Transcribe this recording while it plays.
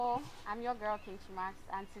I'm your girl, King Max,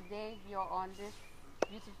 and today you're on this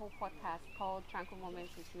beautiful podcast called Tranquil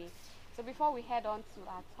Moments with me. So before we head on to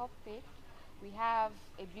our topic, we have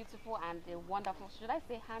a beautiful and a wonderful, should I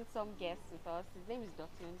say handsome guest with us. His name is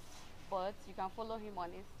Dotun, but you can follow him on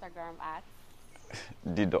Instagram at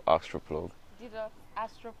Dido Astroplug. Dido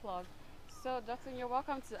Astroplug. So Dotun, you're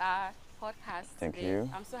welcome to our podcast Thank today. you.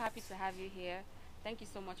 I'm so happy to have you here. Thank you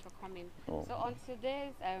so much for coming. Oh. So on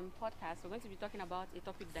today's podcast, we're going to be talking about a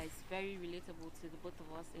topic that is very relatable to the both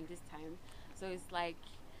of us in this time. So it's like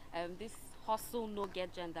this hustle no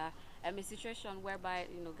get gender, a situation whereby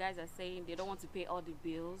guys are saying they don't want to pay all the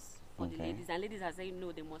bills for the ladies, and ladies are saying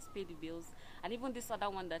no, they must pay the bills. And even this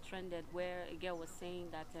other one that trended where a girl was saying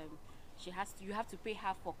that you have to pay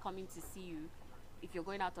her for coming to see you. If you're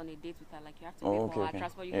going out on a date with her, like you have to pay for her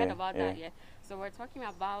transport. You heard about that, yeah? So we're talking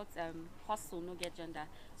about hustle, no get gender.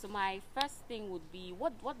 So my first thing would be,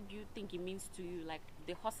 what do you think it means to you, like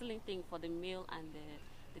the hustling thing for the male and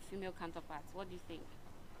the female counterparts? What do you think?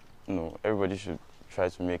 No, everybody should try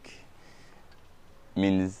to make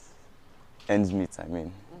ends meet.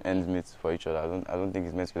 Ends meet for each other. I don't think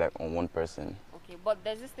it's meant to be like on one person. Okay, but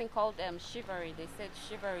there's this thing called chivalry. They said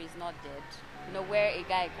chivalry is not dead. Where a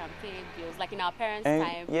guy can pay bills, like in our parents'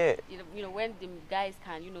 time. Yeah. When the guys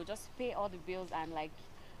can, just pay all the bills and like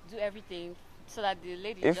do everything so that the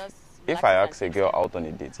lady just. If I ask a girl out on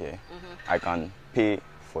a date, I can pay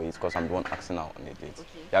for it because I'm the one asking out on a date. Okay.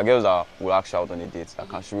 There are girls that will ask you out on a date.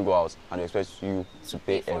 Should we go out and they expect you to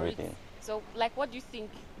pay everything. It. So, like, what do you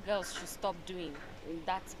think girls should stop doing in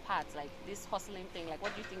that part, like this hustling thing? Like,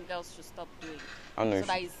 what do you think girls should stop doing? I don't know. So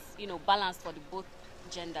that is, balanced for the both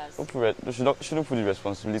genders. They shouldn't put the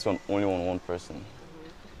responsibility on only one person.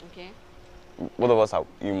 Okay. Both of us are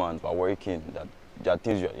humans, but working. That there are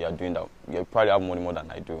things you're doing that you probably have money more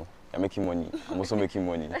than I do. You're making money. I'm also making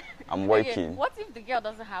money. I'm working. Okay. What if the girl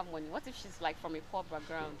doesn't have money? What if she's like from a poor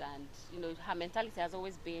background and her mentality has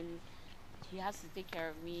always been, he has to take care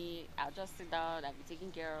of me. I'll just sit down. I'll be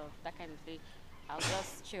taken care of. That kind of thing. I'll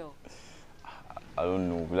just chill. I don't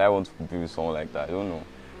know. Will I want to be with someone like that? I don't know.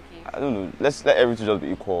 Okay. I don't know. Let's let everything just be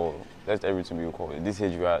equal. Let everything be equal. At this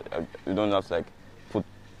age, you don't have to like put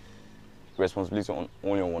responsibility on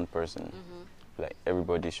only on one person. Like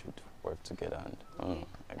everybody should work together. And I don't know.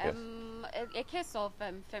 I guess. A case of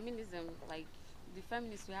feminism, like the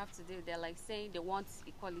feminists we have today, they're like saying they want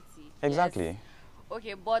equality. Exactly. Yes.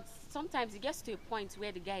 Okay, but sometimes it gets to a point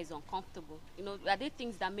where the guy is uncomfortable. Are there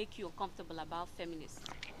things that make you uncomfortable about feminists?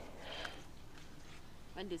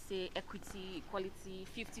 When they say equity, equality,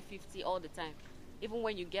 50-50 all the time. Even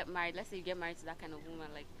when you get married, let's say you get married to that kind of woman,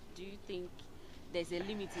 like, do you think there's a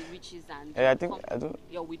limit it reaches and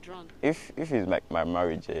you're withdrawn? If it's like my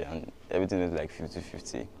marriage and everything is like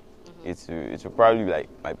 50-50, it will probably be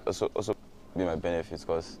like also be my benefits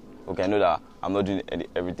because, okay, I know that I'm not doing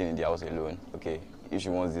everything in the house alone. Okay, if she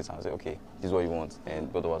wants this, I'll say, okay, this is what you want,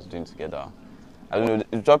 and both of us doing together. I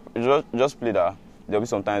don't know, just play that. There'll be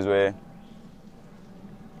some times where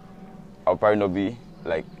I'll probably not be,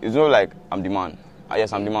 like, it's not like I'm the man.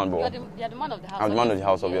 Yes, I'm the man, but... You're the man of the house. I'm the man of the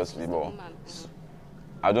house, yes, obviously, but...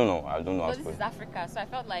 I don't know. This is Africa, so I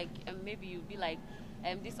felt like maybe you'd be like,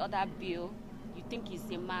 this other bill, you think it's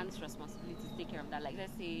a man's responsibility to take care of that. Like,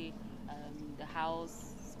 let's say, the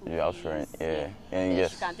house, school house rent, and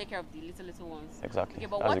yes. She can take care of the little ones. Exactly. Okay,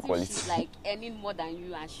 but that's what if she's like earning more than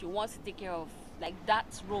you and she wants to take care of like that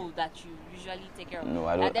role that you usually take care of? No,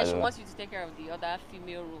 I don't. And then she wants you to take care of the other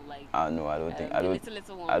female role, like. No, I don't think.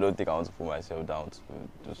 Little ones. I don't think I want to put myself down to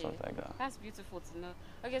do something like that. That's beautiful to know.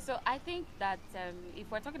 Okay, so I think that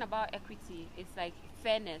if we're talking about equity, it's like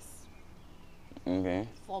fairness. Okay.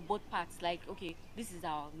 For both parts, like, okay, this is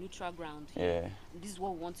our neutral ground. Yeah. This is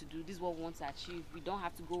what we want to do. This is what we want to achieve. We don't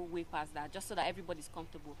have to go way past that, just so that everybody's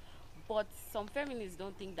comfortable. But some feminists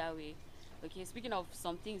don't think that way. Okay, speaking of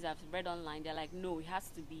some things I've read online, they're like, no, it has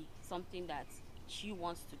to be something that she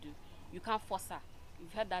wants to do. You can't force her.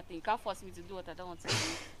 You've heard that thing. You can't force me to do what I don't want to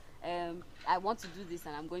do. I want to do this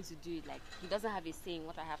and I'm going to do it. Like, he doesn't have a say in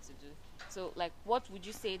what I have to do. So, like, what would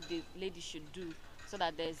you say the lady should do so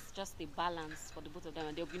that there's just a balance for the both of them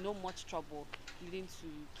and there'll be no much trouble leading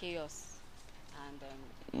to chaos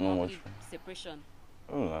and separation?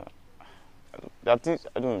 There are things,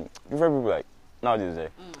 I don't know. Different people, like, nowadays,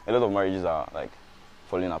 a lot of marriages are, like,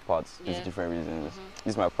 falling apart due to different reasons.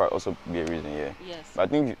 This might also be a reason, Yes. But I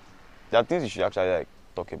think there are things you should actually, like,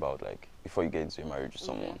 talk about, like, before you get into a marriage with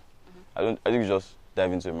someone. I think you just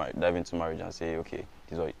dive into marriage and say, okay,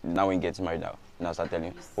 this is what, now when you get married now start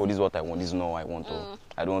telling, oh, this is what I want, this is not what I want, or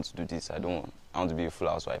I don't want to do this, I want to be a full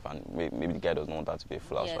housewife, and maybe the guy doesn't want her to be a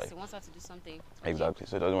full housewife. Yes, he wants her to do something. Exactly,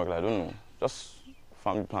 so it doesn't work like, I don't know, just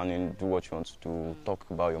family planning, do what you want to do, talk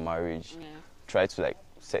about your marriage, Yeah. try to like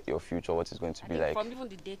set your future, what it's going to I be think like. from even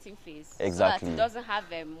the dating phase, Exactly. so that it doesn't have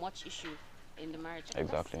much issue in the marriage. Okay,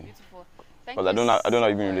 Exactly. That's beautiful. Thank Because you I don't so know,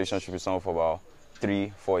 be in a much. relationship with someone for about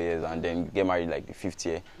 3-4 years and then get married like the 5th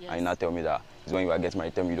year, Yes. and you now tell me that it's when you are getting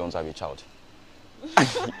married, tell me you don't have a child.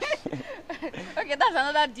 Okay, that's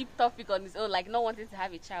another deep topic on its own, like not wanting to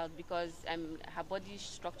have a child because her body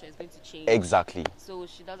structure is going to change. Exactly. So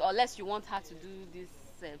she does, unless you want her to do this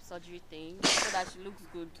surgery thing so that she looks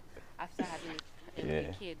good after having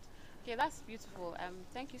a kid. Okay, that's beautiful.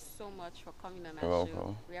 Thank you so much for coming on our You're show.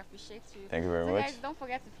 welcome. We appreciate you. Thank you very so much. Guys, don't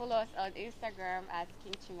forget to follow us on Instagram at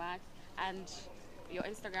King Chimax and your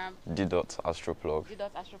Instagram D.Astroplug.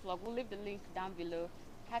 d.astroplug. We'll leave the link down below.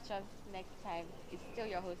 Catch us next time. It's still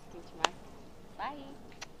your host, King Chimax. Bye.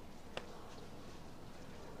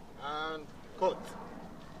 And cut.